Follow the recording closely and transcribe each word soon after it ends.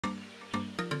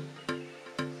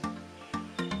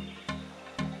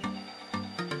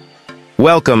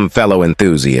Welcome, fellow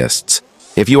enthusiasts.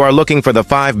 If you are looking for the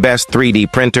 5 best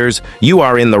 3D printers, you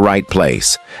are in the right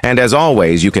place. And as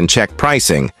always, you can check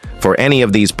pricing for any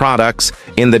of these products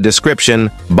in the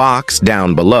description box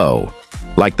down below.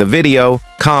 Like the video,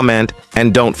 comment,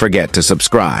 and don't forget to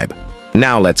subscribe.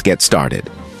 Now let's get started.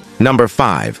 Number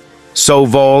 5.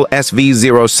 SOOL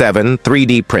SV07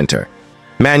 3D Printer.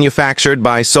 Manufactured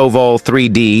by SOOL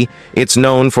 3D, it's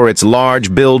known for its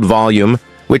large build volume,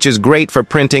 which is great for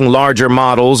printing larger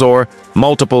models or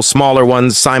multiple smaller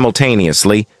ones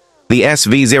simultaneously. The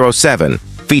SV07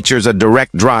 features a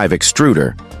direct drive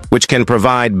extruder, which can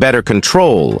provide better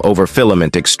control over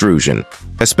filament extrusion,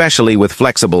 especially with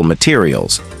flexible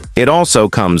materials. It also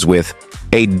comes with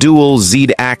a dual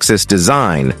Z-axis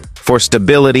design for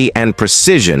stability and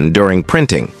precision during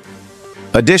printing.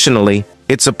 Additionally,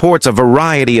 it supports a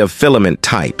variety of filament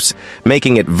types,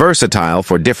 making it versatile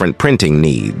for different printing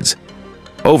needs.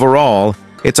 Overall,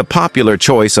 it's a popular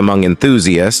choice among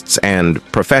enthusiasts and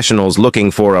professionals looking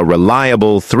for a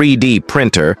reliable 3D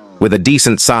printer with a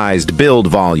decent-sized build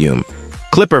volume.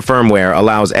 Clipper firmware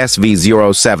allows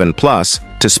SV07 Plus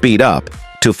to speed up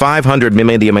to 500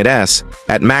 mm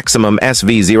at maximum.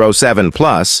 SV07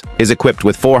 Plus is equipped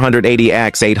with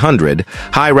 480x800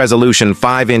 high-resolution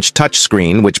 5-inch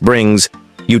touchscreen, which brings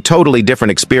you totally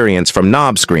different experience from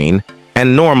knob screen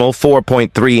and normal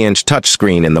 4.3-inch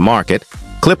touchscreen in the market.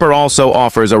 Clipper also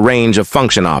offers a range of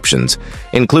function options,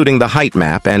 including the height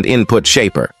map and input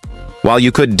shaper. While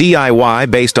you could DIY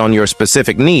based on your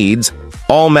specific needs,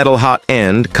 all-metal hot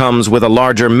end comes with a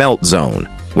larger melt zone,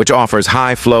 which offers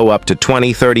high flow up to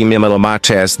 20-30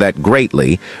 mm that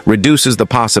greatly reduces the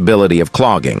possibility of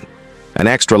clogging. An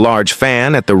extra-large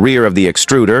fan at the rear of the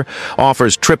extruder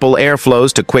offers triple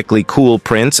airflows to quickly cool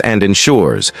prints and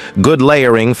ensures good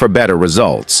layering for better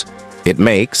results. It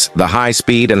makes the high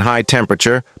speed and high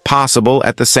temperature possible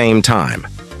at the same time.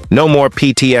 No more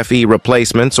PTFE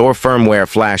replacements or firmware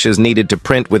flashes needed to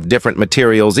print with different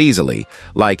materials easily,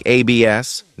 like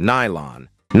ABS, nylon.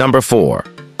 Number 4.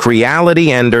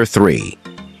 Creality Ender 3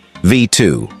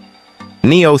 V2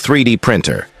 Neo 3D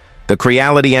Printer. The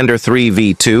Creality Ender 3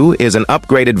 V2 is an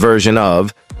upgraded version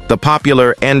of the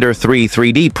popular Ender 3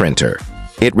 3D printer.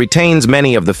 It retains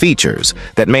many of the features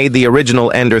that made the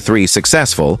original Ender 3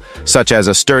 successful, such as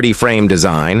a sturdy frame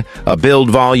design, a build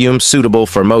volume suitable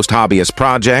for most hobbyist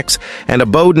projects, and a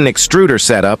Bowden extruder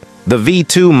setup. The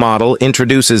V2 model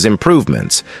introduces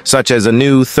improvements, such as a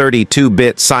new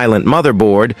 32-bit silent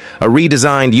motherboard, a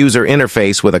redesigned user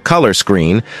interface with a color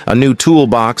screen, a new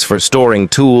toolbox for storing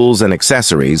tools and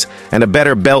accessories, and a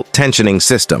better belt tensioning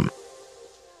system.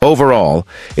 Overall,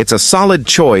 it's a solid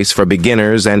choice for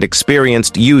beginners and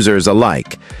experienced users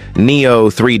alike. Neo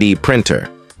 3D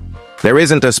Printer. There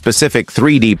isn't a specific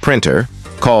 3D printer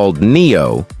called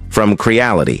Neo from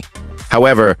Creality.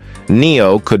 However,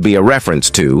 Neo could be a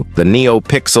reference to the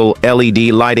NeoPixel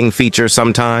LED lighting feature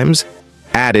sometimes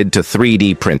added to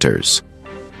 3D printers.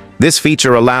 This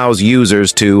feature allows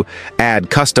users to add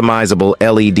customizable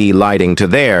LED lighting to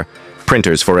their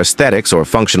printers for aesthetics or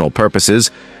functional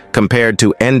purposes. Compared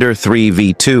to Ender 3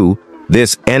 V2,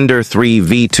 this Ender 3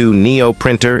 V2 Neo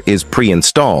printer is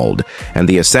pre-installed, and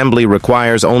the assembly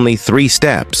requires only 3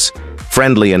 steps,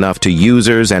 friendly enough to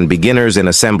users and beginners in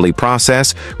assembly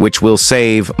process, which will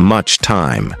save much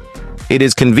time. It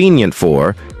is convenient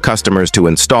for customers to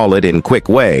install it in quick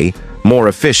way, more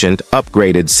efficient,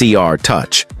 upgraded CR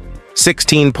Touch.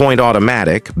 16-point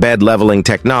automatic bed leveling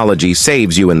technology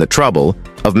saves you in the trouble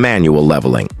of manual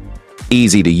leveling.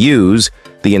 Easy to use,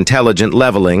 the intelligent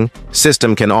leveling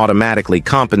system can automatically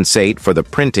compensate for the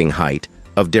printing height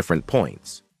of different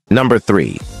points. Number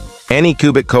 3.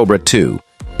 Anycubic Cobra 2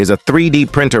 is a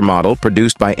 3D printer model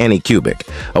produced by Anycubic,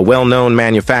 a well-known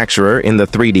manufacturer in the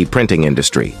 3D printing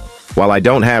industry. While I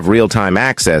don't have real-time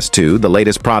access to the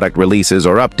latest product releases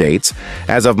or updates,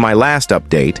 as of my last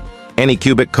update,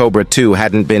 Anycubic Cobra 2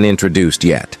 hadn't been introduced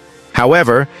yet.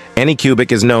 However,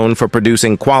 Anycubic is known for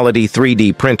producing quality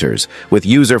 3D printers with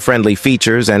user-friendly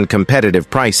features and competitive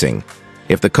pricing.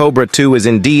 If the Cobra 2 is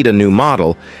indeed a new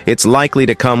model, it's likely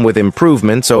to come with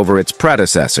improvements over its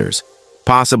predecessors,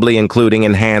 possibly including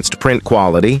enhanced print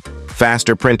quality,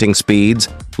 faster printing speeds,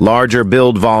 larger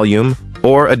build volume,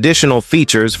 or additional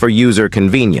features for user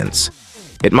convenience.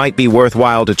 It might be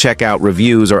worthwhile to check out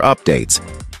reviews or updates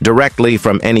directly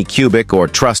from Anycubic or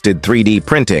trusted 3D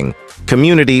printing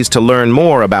communities to learn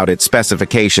more about its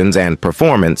specifications and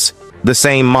performance. The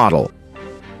same model.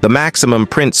 The maximum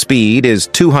print speed is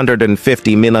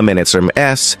 250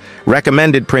 mm/s.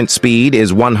 Recommended print speed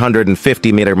is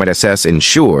 150 mm/s.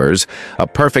 Ensures a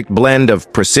perfect blend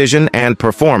of precision and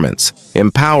performance,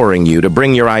 empowering you to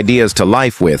bring your ideas to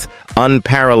life with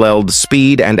unparalleled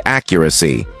speed and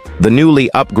accuracy. The newly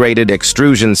upgraded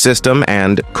extrusion system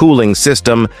and cooling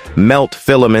system melt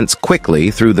filaments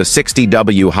quickly through the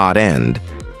 60W hot end.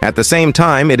 At the same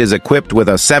time, it is equipped with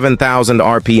a 7,000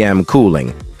 RPM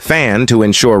cooling fan to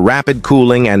ensure rapid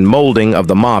cooling and molding of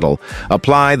the model.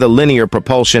 Apply the linear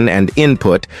propulsion and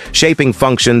input shaping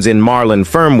functions in Marlin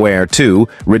firmware to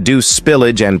reduce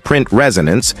spillage and print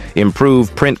resonance,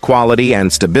 improve print quality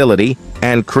and stability,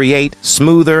 and create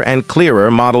smoother and clearer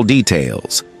model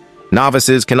details.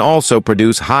 Novices can also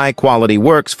produce high-quality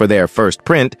works for their first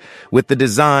print with the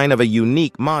design of a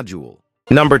unique module.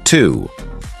 Number 2.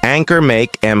 Anker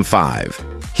Make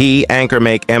M5. Anker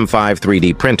Make M5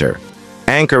 3D Printer.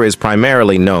 Anker is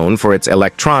primarily known for its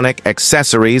electronic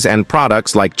accessories and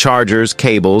products like chargers,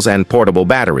 cables, and portable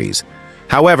batteries.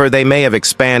 However, they may have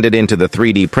expanded into the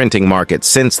 3D printing market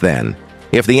since then.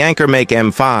 If the Anker Make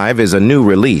M5 is a new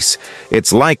release,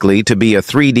 it's likely to be a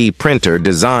 3D printer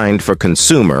designed for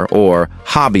consumer or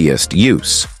hobbyist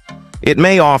use. It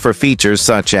may offer features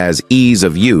such as ease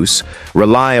of use,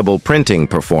 reliable printing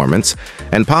performance,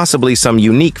 and possibly some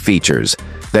unique features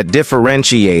that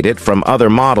differentiate it from other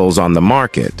models on the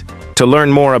market. To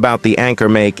learn more about the Anker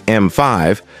Make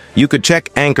M5, you could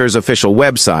check Anker's official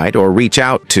website or reach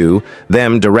out to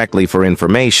them directly for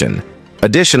information.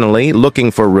 Additionally,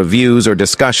 looking for reviews or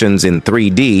discussions in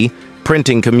 3D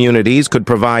printing communities could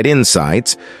provide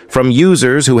insights from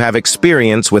users who have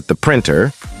experience with the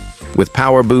printer. With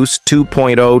PowerBoost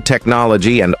 2.0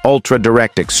 technology and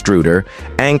ultra-direct extruder,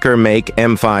 Anker Make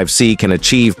M5C can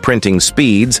achieve printing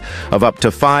speeds of up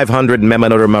to 500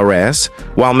 mm/s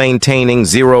while maintaining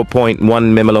 0.1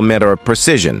 mm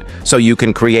precision, so you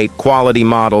can create quality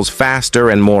models faster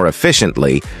and more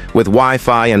efficiently. With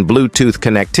Wi-Fi and Bluetooth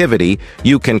connectivity,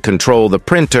 you can control the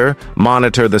printer,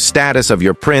 monitor the status of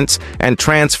your prints, and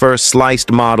transfer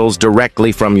sliced models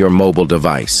directly from your mobile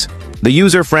device. The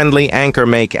user-friendly Anker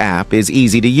Make app is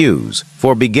easy to use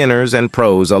for beginners and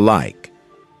pros alike.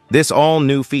 This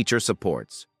all-new feature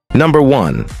supports. Number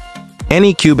 1.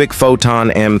 Anycubic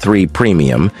Photon M3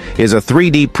 Premium is a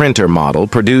 3D printer model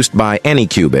produced by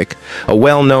Anycubic, a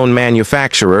well-known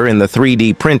manufacturer in the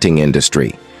 3D printing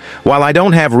industry. While I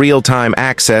don't have real-time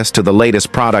access to the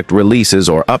latest product releases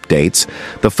or updates,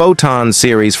 the Photon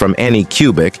series from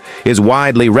Anycubic is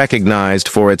widely recognized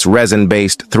for its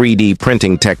resin-based 3D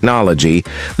printing technology.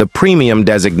 The premium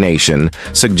designation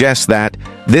suggests that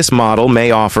this model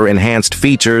may offer enhanced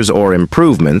features or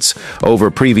improvements over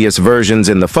previous versions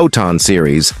in the Photon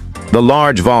series. The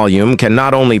large volume can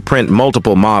not only print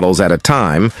multiple models at a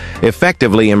time,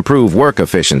 effectively improve work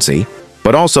efficiency,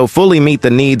 but also fully meet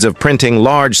the needs of printing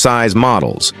large-size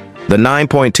models. The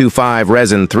 9.25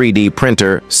 resin 3D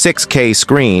printer 6K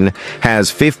screen has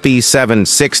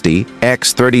 5760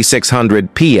 x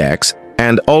 3600 px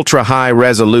and ultra-high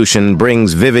resolution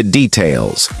brings vivid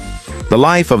details. The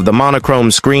life of the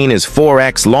monochrome screen is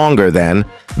 4x longer than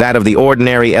that of the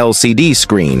ordinary LCD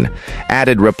screen.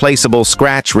 Added replaceable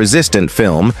scratch-resistant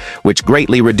film, which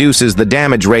greatly reduces the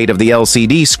damage rate of the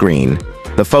LCD screen.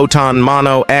 The Photon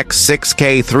Mono X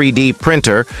 6K 3D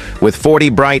printer with 40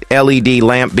 bright LED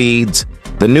lamp beads,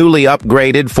 the newly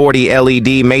upgraded 40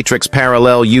 LED matrix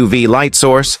parallel UV light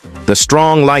source. The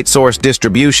strong light source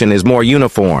distribution is more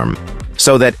uniform,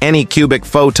 so that Anycubic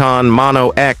Photon Mono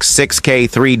X 6K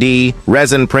 3D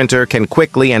resin printer can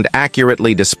quickly and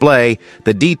accurately display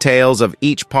the details of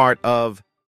each part of